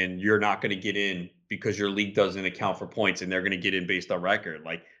 and you're not going to get in because your league doesn't account for points, and they're going to get in based on record.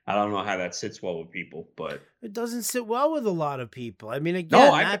 I don't know how that sits well with people, but it doesn't sit well with a lot of people. I mean,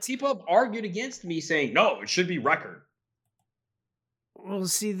 again, people have argued against me saying, no, it should be record. Well,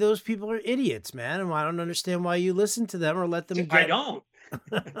 see, those people are idiots, man. And I don't understand why you listen to them or let them I don't.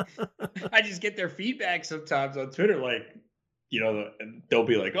 I just get their feedback sometimes on Twitter. They'll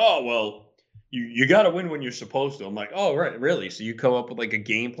be like, oh, well, you got to win when you're supposed to. I'm like, oh, right, really? So you come up with a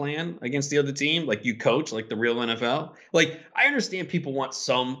game plan against the other team? You coach the real NFL? I understand people want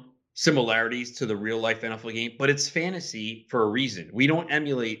some similarities to the real life NFL game, but it's fantasy for a reason. We don't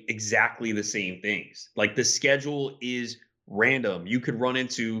emulate exactly the same things. The schedule is random. You could run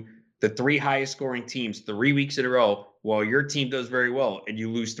into the 3 highest scoring teams 3 weeks in a row while your team does very well and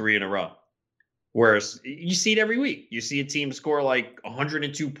you lose 3 in a row. Whereas you see it every week. You see a team score like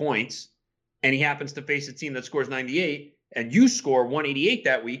 102 points and he happens to face a team that scores 98 and you score 188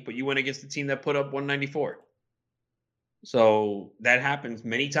 that week, but you went against the team that put up 194. So that happens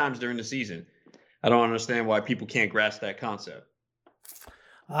many times during the season. I don't understand why people can't grasp that concept.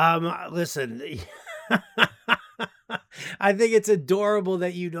 Listen, I think it's adorable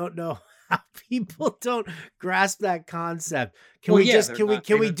that you don't know how people don't grasp that concept. Can we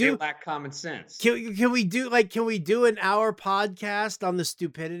lack common sense? Can we do an hour podcast on the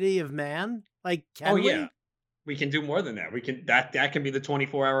stupidity of man? Like, can we? We can do more than that. We can that can be the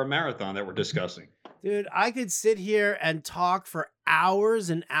 24-hour marathon that we're discussing. Dude, I could sit here and talk for hours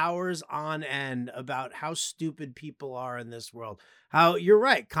and hours on end about how stupid people are in this world. How you're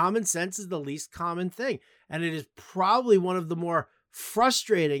right. Common sense is the least common thing. And it is probably one of the more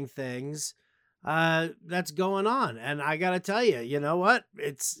frustrating things that's going on. And I got to tell you, you know what?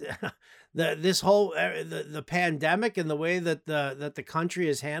 It's this whole the pandemic and the way that the country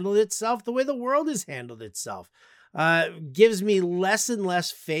has handled itself, the way the world has handled itself, gives me less and less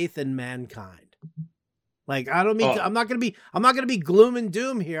faith in mankind. Like, I don't mean I'm not going to be gloom and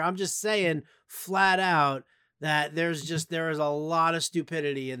doom here. I'm just saying flat out that there is a lot of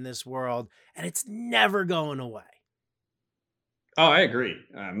stupidity in this world and it's never going away. Oh, I agree.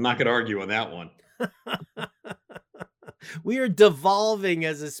 I'm not going to argue on that one. We are devolving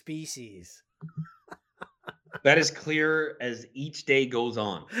as a species. That is clear as each day goes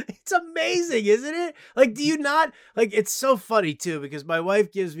on. It's amazing, isn't it? Like, do you not like, it's so funny too, because my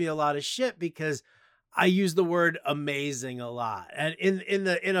wife gives me a lot of shit because I use the word amazing a lot and in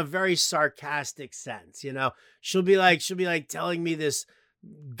a very sarcastic sense, you know. She'll be like telling me this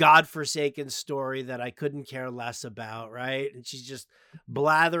godforsaken story that I couldn't care less about, right? And she's just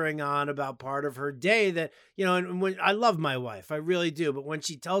blathering on about part of her day that, you know, and when I love my wife, I really do, but when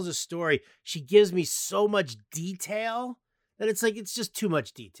she tells a story, she gives me so much detail that it's like, it's just too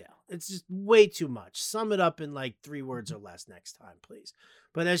much detail. It's just way too much. Sum it up in like 3 words or less next time, please.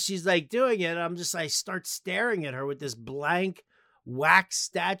 But as she's like doing it, I start staring at her with this blank wax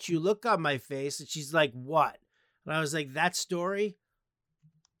statue look on my face. And she's like, what? And I was like, that story,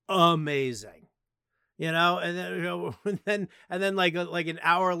 amazing. You know, and then, you know, and then like an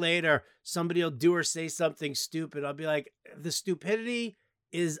hour later, somebody will do or say something stupid. I'll be like, the stupidity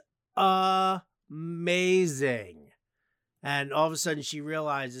is amazing. And all of a sudden she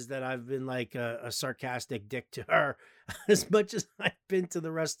realizes that I've been like a sarcastic dick to her as much as I've been to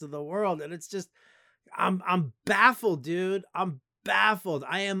the rest of the world. And it's just, I'm baffled, dude. I'm baffled.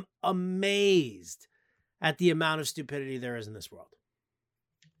 I am amazed at the amount of stupidity there is in this world.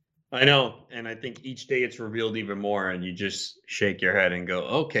 I know. And I think each day it's revealed even more and you just shake your head and go,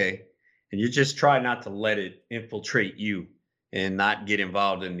 okay. And you just try not to let it infiltrate you and not get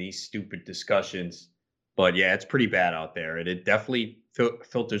involved in these stupid discussions. But yeah, it's pretty bad out there. And it definitely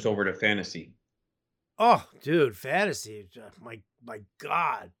filters over to fantasy. Oh, dude, fantasy. My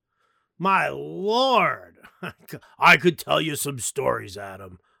God. My Lord. I could tell you some stories,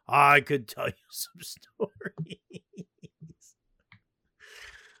 Adam. I could tell you some stories.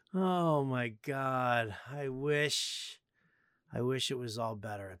 Oh my God. I wish it was all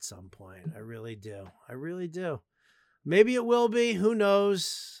better at some point. I really do. I really do. Maybe it will be. Who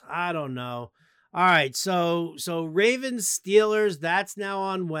knows? I don't know. All right. So Ravens Steelers, that's now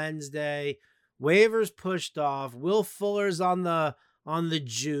on Wednesday. Waivers pushed off. Will Fuller's on the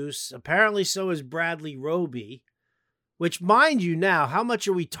juice. Apparently so is Bradley Roby, which, mind you, now, how much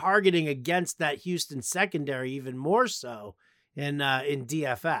are we targeting against that Houston secondary even more so in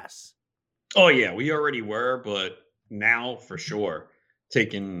DFS? Oh yeah, we already were, but now for sure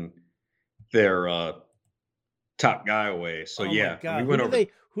taking their top guy away. So yeah, we went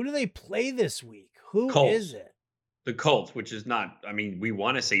who do they play this week? Who Colts. is it? The Colts, which is not, I mean, we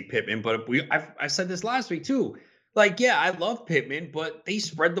want to say Pittman, but I said this last week too. Like, yeah, I love Pittman, but they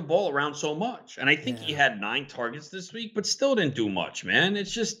spread the ball around so much. And I think he had 9 targets this week, but still didn't do much, man.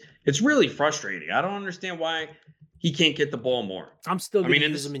 It's really frustrating. I don't understand why he can't get the ball more. I'm still going to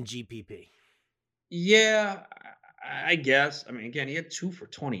use him in GPP. Yeah, I guess. I mean, again, he had 2 for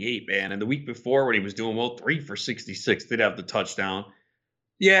 28, man. And the week before when he was doing well, 3 for 66, did have the touchdown.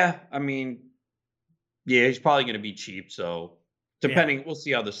 Yeah, I mean, yeah, he's probably going to be cheap. So depending, we'll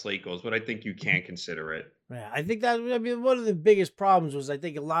see how the slate goes, but I think you can consider it. Yeah, I think one of the biggest problems was I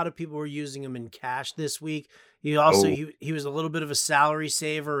think a lot of people were using him in cash this week. He also, he was a little bit of a salary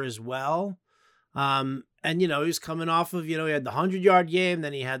saver as well. And, you know, he was coming off of, you know, he had the 100-yard game,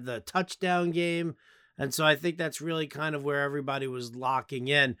 then he had the touchdown game. And so I think that's really kind of where everybody was locking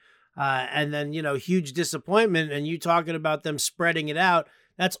in. And then, huge disappointment. And you talking about them spreading it out.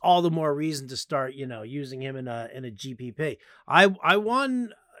 That's all the more reason to start, using him in a GPP. I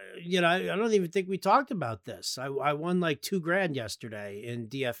won, I don't even think we talked about this. I won like $2,000 yesterday in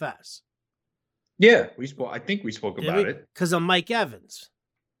DFS. Yeah, we spoke. I think we spoke about it because of Mike Evans.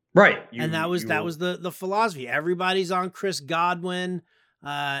 Right. And that was the philosophy. Everybody's on Chris Godwin.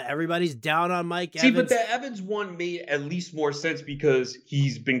 Everybody's down on Mike Evans. See, but the Evans one made at least more sense because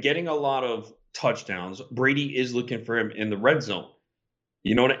he's been getting a lot of touchdowns. Brady is looking for him in the red zone.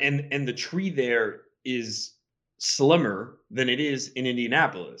 And the tree there is slimmer than it is in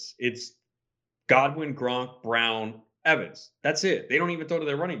Indianapolis. It's Godwin, Gronk, Brown, Evans. That's it. They don't even throw to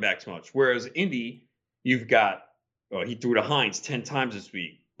their running backs much. Whereas Indy, you've got, he threw to Hines 10 times this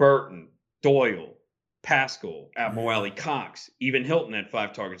week. Burton, Doyle, Pascal, Admiral Ali Cox, even Hilton had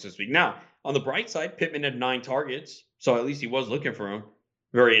 5 targets this week. Now, on the bright side, Pittman had 9 targets, so at least he was looking for him.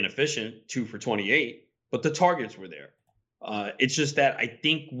 Very inefficient, 2 for 28, but the targets were there. It's just that I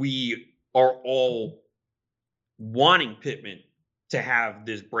think we are all wanting Pittman to have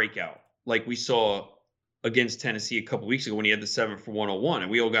this breakout, like we saw against Tennessee a couple weeks ago when he had the 7 for 101,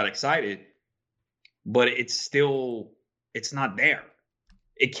 and we all got excited, but it's not there.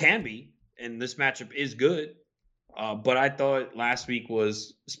 It can be, and this matchup is good. But I thought last week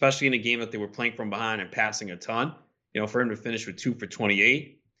was, especially in a game that they were playing from behind and passing a ton, for him to finish with 2 for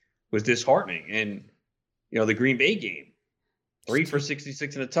 28 was disheartening. And, the Green Bay game, 3 for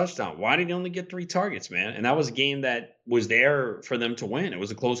 66 and a touchdown. Why did he only get 3 targets, man? And that was a game that was there for them to win. It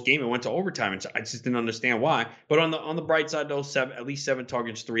was a close game. It went to overtime, and I just didn't understand why. But on the bright side, though, at least 7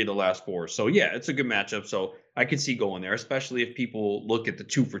 targets, 3 of the last 4. So, yeah, it's a good matchup. So I could see going there, especially if people look at the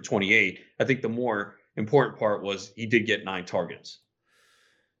 2 for 28. I think the more important part was he did get 9 targets.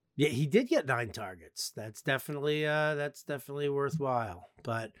 Yeah, he did get 9 targets. That's definitely worthwhile.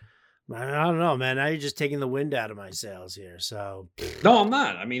 But I don't know, man. Now you're just taking the wind out of my sails here. So no, I'm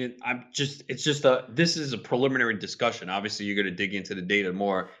not. I mean, this is a preliminary discussion. Obviously, you're going to dig into the data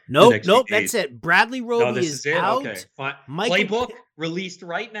more. Nope. That's it. Bradley Roby is out. Okay, fine. Playbook released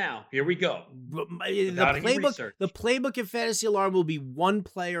right now. Here we go. The playbook in Fantasy Alarm will be one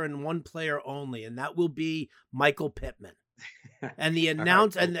player and one player only, and that will be Michael Pittman. And the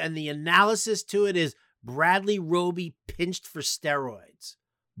and the analysis to it is Bradley Roby pinched for steroids.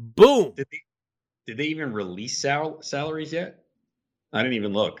 Boom. Did they even release salaries yet? I didn't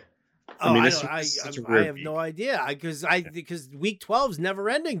even look. I have no idea because week 12 is never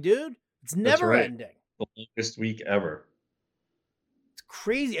ending, dude. It's never ending. The longest week ever. It's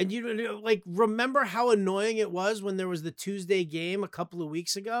crazy. And remember how annoying it was when there was the Tuesday game a couple of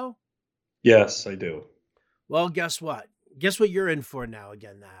weeks ago? Yes, I do. Well, guess what? Guess what you're in for now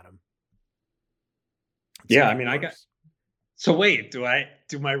again, Adam? Yeah, I mean, So wait, do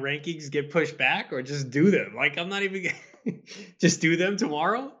my rankings get pushed back or just do them? Like, I'm not even just do them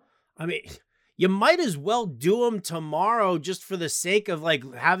tomorrow? I mean, you might as well do them tomorrow just for the sake of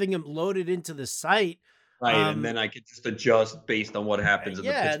having them loaded into the site. Right, and then I could just adjust based on what happens in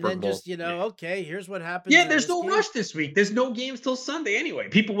the Pittsburgh and then just, okay, here's what happens. Yeah, there's no rush this week. There's no games till Sunday anyway.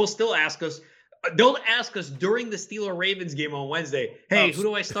 People will still ask us. They'll ask us during the Steelers-Ravens game on Wednesday, hey, who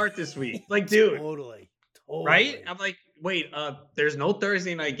do I start this week? Like, dude. Totally. Right? I'm like, wait, there's no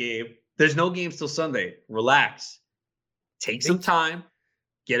Thursday night game. There's no games till Sunday. Relax. Take some time.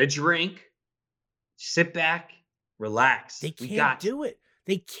 Get a drink. Sit back. Relax. They can't do it.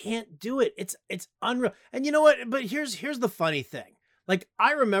 They can't do it. It's unreal. And you know what? But here's the funny thing. Like,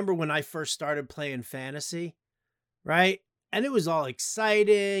 I remember when I first started playing fantasy, right? And it was all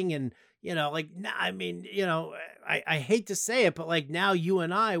exciting and, I hate to say it, but now you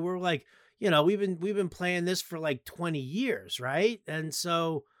and I, we're like, we've been playing this for 20 years, right? And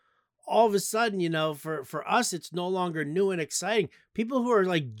so all of a sudden, for us, it's no longer new and exciting. People who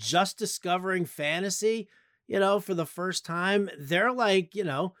are just discovering fantasy, for the first time, they're like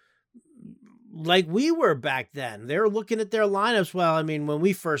we were back then. They're looking at their lineups. Well, I mean, when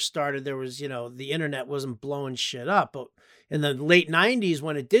we first started, there was, the internet wasn't blowing shit up, but in the late 90s,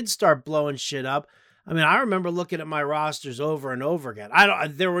 when it did start blowing shit up, I mean, I remember looking at my rosters over and over again.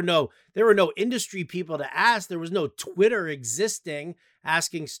 There were no industry people to ask. There was no Twitter existing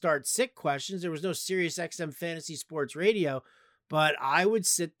asking start sit questions. There was no Sirius XM Fantasy Sports Radio, but I would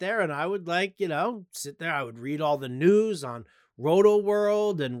sit there and I would I would read all the news on Roto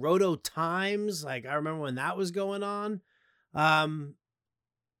World and Roto Times. I remember when that was going on. So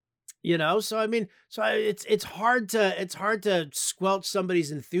I mean, it's hard to squelch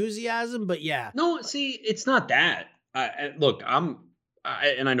somebody's enthusiasm, but yeah. No, see, it's not that. Look,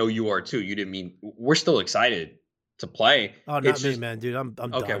 and I know you are too. You didn't mean we're still excited to play. Oh, not me, man, dude. I'm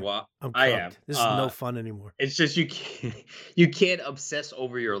okay. done. Well, I'm I cooked. am. This is no fun anymore. It's just you can't obsess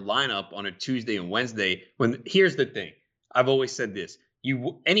over your lineup on a Tuesday and Wednesday. When here's the thing, I've always said this: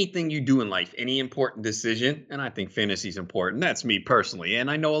 anything you do in life, any important decision, and I think fantasy is important. That's me personally, and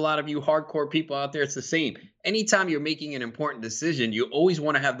I know a lot of you hardcore people out there. It's the same. Anytime you're making an important decision, you always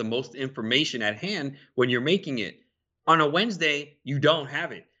want to have the most information at hand when you're making it. On a Wednesday, you don't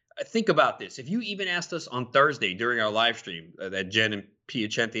have it. Think about this. If you even asked us on Thursday during our live stream that Jen and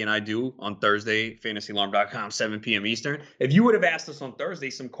Piacenti and I do on Thursday, fantasyalarm.com, 7 p.m. Eastern, if you would have asked us on Thursday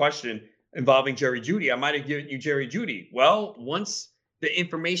some question involving Jerry Jeudy, I might have given you Jerry Jeudy. Well, once the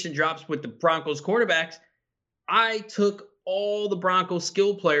information drops with the Broncos quarterbacks, I took all the Broncos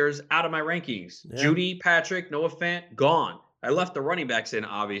skill players out of my rankings. Yeah. Jeudy, Patrick, Noah Fant, gone. I left the running backs in,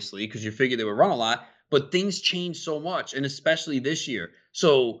 obviously, because you figured they would run a lot, but things change so much, and especially this year.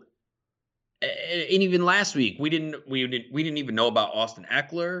 So, and even last week, we didn't even know about Austin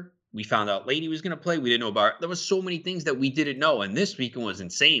Eckler. We found out late he was going to play. We didn't know about. There was so many things that we didn't know, and this weekend was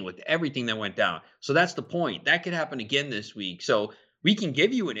insane with everything that went down. So that's the point. That could happen again this week. So we can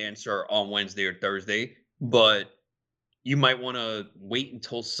give you an answer on Wednesday or Thursday, but you might want to wait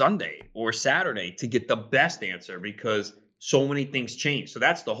until Sunday or Saturday to get the best answer because so many things change. So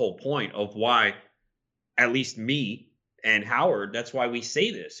that's the whole point of why, at least me and Howard, that's why we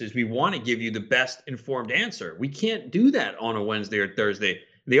say this, is we want to give you the best informed answer. We can't do that on a Wednesday or Thursday.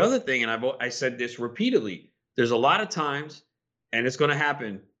 The other thing, and I said this repeatedly, there's a lot of times, and it's going to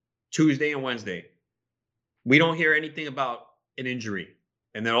happen Tuesday and Wednesday, we don't hear anything about an injury.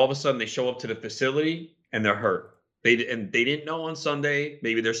 And then all of a sudden they show up to the facility and they're hurt. They didn't know on Sunday.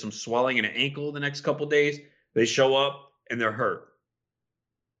 Maybe there's some swelling in an ankle the next couple of days. They show up and they're hurt.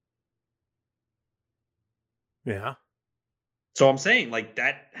 Yeah. So I'm saying, like,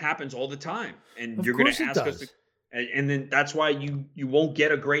 that happens all the time, and you're going to ask us, and then that's why you won't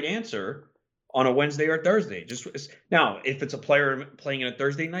get a great answer on a Wednesday or Thursday. Now, if it's a player playing in a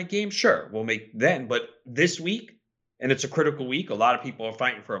Thursday night game, sure, we'll make then. But this week, and it's a critical week, a lot of people are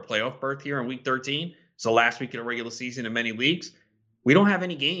fighting for a playoff berth here in Week 13. It's the last week of the regular season in many leagues. We don't have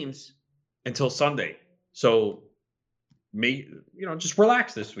any games until Sunday, so. Just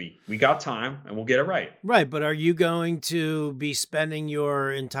relax this week. We got time and we'll get it right. Right. But are you going to be spending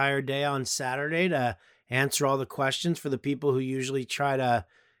your entire day on Saturday to answer all the questions for the people who usually try to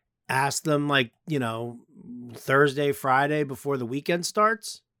ask them Thursday, Friday before the weekend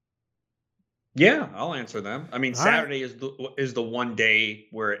starts? Yeah, I'll answer them. I mean, all Saturday right. is the one day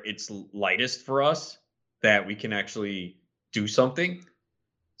where it's lightest for us that we can actually do something.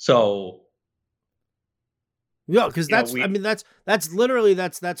 So, yeah, because that's literally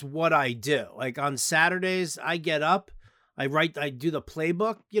what I do. Like on Saturdays, I get up, I do the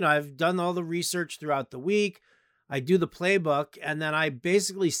playbook. I've done all the research throughout the week. I do the playbook, and then I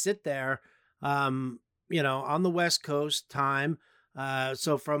basically sit there, on the West Coast time.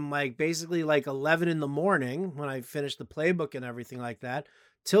 So from basically 11 in the morning when I finish the playbook and everything like that,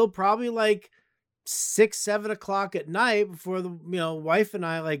 till probably 6, 7 o'clock at night before the wife and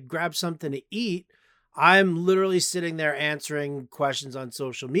I grab something to eat. I'm literally sitting there answering questions on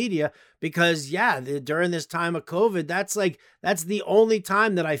social media because, during this time of COVID, that's the only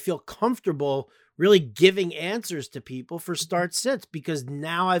time that I feel comfortable really giving answers to people for start sits, because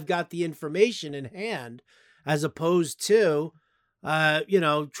now I've got the information in hand as opposed to,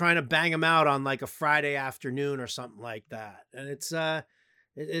 trying to bang them out on a Friday afternoon or something like that. And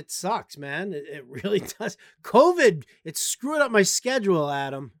it sucks, man. It really does. COVID, it screwed up my schedule,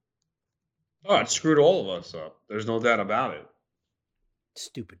 Adam. Oh, it screwed all of us up. There's no doubt about it.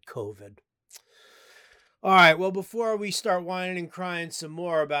 Stupid COVID. All right. Well, before we start whining and crying some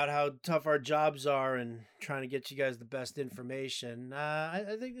more about how tough our jobs are and trying to get you guys the best information, I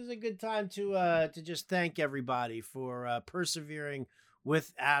think this is a good time to just thank everybody for persevering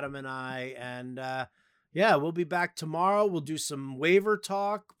with Adam and I. And we'll be back tomorrow. We'll do some waiver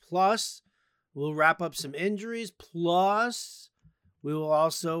talk. Plus, we'll wrap up some injuries. Plus, we will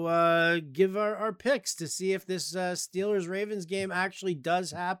also give our picks to see if this Steelers-Ravens game actually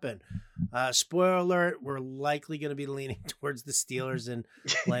does happen. Spoiler alert, we're likely going to be leaning towards the Steelers and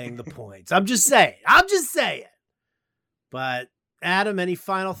playing the points. I'm just saying. But, Adam, any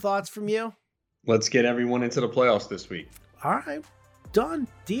final thoughts from you? Let's get everyone into the playoffs this week. All right. Done.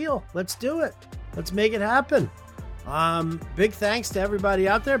 Deal. Let's do it. Let's make it happen. Big thanks to everybody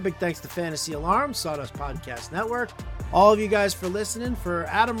out there. Big thanks to Fantasy Alarm, Sawdust Podcast Network. All of you guys for listening. For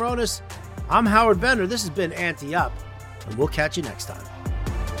Adam Ronis, I'm Howard Bender. This has been Ante Up, and we'll catch you next time.